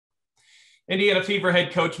Indiana Fever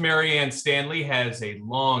head coach Marianne Stanley has a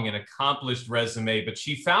long and accomplished resume, but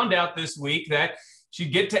she found out this week that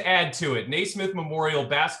she'd get to add to it. Naismith Memorial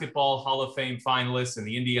Basketball Hall of Fame finalist and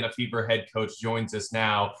the Indiana Fever head coach joins us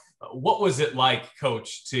now. What was it like,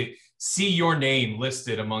 Coach, to see your name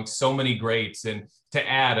listed amongst so many greats and to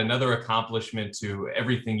add another accomplishment to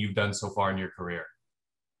everything you've done so far in your career?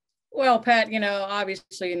 Well, Pat,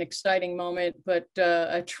 obviously an exciting moment, but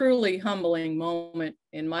a truly humbling moment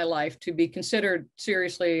in my life to be considered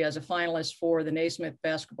seriously as a finalist for the Naismith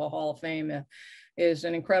Basketball Hall of Fame is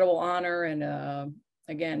an incredible honor. And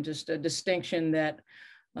again, just a distinction that,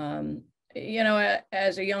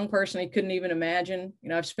 as a young person, I couldn't even imagine.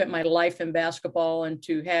 I've spent my life in basketball, and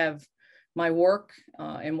to have my work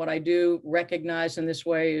and what I do recognized in this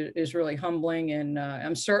way is really humbling. And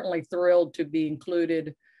I'm certainly thrilled to be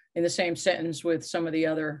included in the same sentence with some of the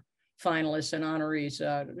other finalists and honorees.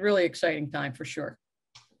 Really exciting time for sure.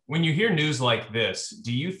 When you hear news like this,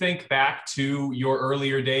 do you think back to your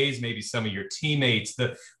earlier days, maybe some of your teammates,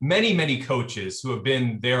 the many, many coaches who have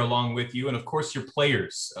been there along with you, and of course your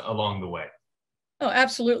players along the way? Oh,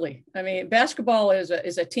 absolutely. I mean, basketball is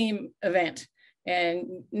a team event,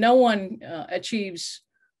 and no one achieves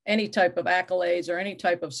any type of accolades or any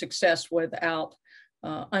type of success without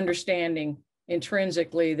understanding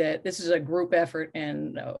intrinsically that this is a group effort,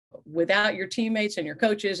 and without your teammates and your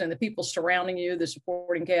coaches and the people surrounding you, the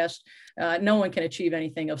supporting cast, no one can achieve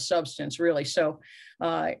anything of substance, really. So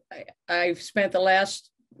I've spent the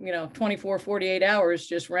last 24, 48 hours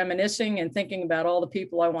just reminiscing and thinking about all the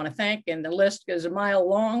people I want to thank, and the list is a mile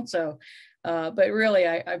long. So but really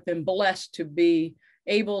I've been blessed to be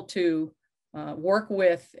able to work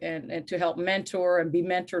with and to help mentor and be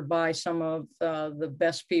mentored by some of the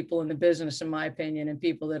best people in the business, in my opinion, and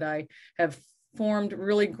people that I have formed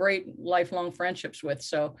really great lifelong friendships with.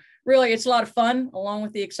 So really, it's a lot of fun along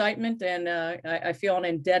with the excitement. And I feel an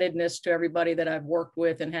indebtedness to everybody that I've worked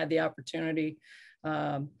with and had the opportunity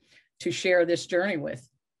to share this journey with.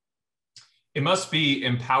 It must be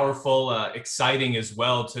powerful, exciting as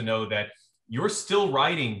well to know that you're still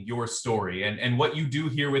writing your story, and what you do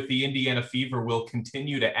here with the Indiana Fever will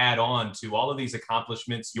continue to add on to all of these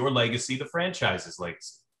accomplishments, your legacy, the franchise's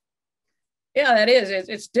legacy. Yeah, that is.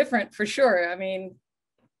 It's different for sure. I mean,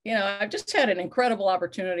 I've just had an incredible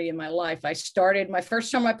opportunity in my life. I started my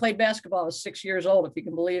first time I played basketball, I was 6 years old, if you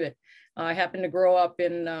can believe it. I happened to grow up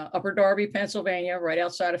in Upper Darby, Pennsylvania, right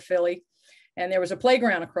outside of Philly. And there was a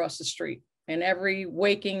playground across the street. And every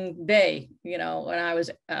waking day, when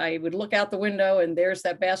I would look out the window and there's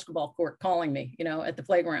that basketball court calling me, at the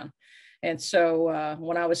playground. And so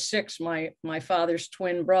when I was 6, my father's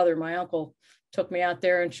twin brother, my uncle, took me out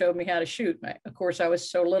there and showed me how to shoot. Of course, I was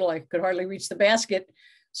so little, I could hardly reach the basket.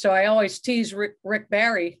 So I always teased Rick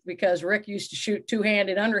Barry, because Rick used to shoot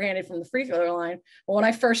two-handed, underhanded from the free throw line. Well, when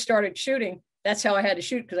I first started shooting, that's how I had to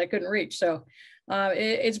shoot, because I couldn't reach. So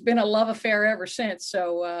it's been a love affair ever since.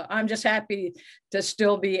 So I'm just happy to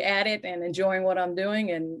still be at it and enjoying what I'm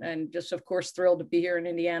doing, and just, of course, thrilled to be here in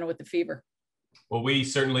Indiana with the Fever. Well, we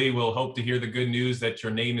certainly will hope to hear the good news that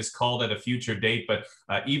your name is called at a future date, but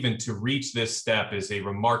even to reach this step is a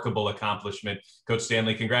remarkable accomplishment. Coach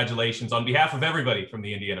Stanley, congratulations on behalf of everybody from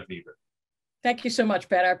the Indiana Fever. Thank you so much,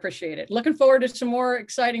 Pat. I appreciate it. Looking forward to some more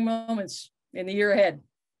exciting moments in the year ahead.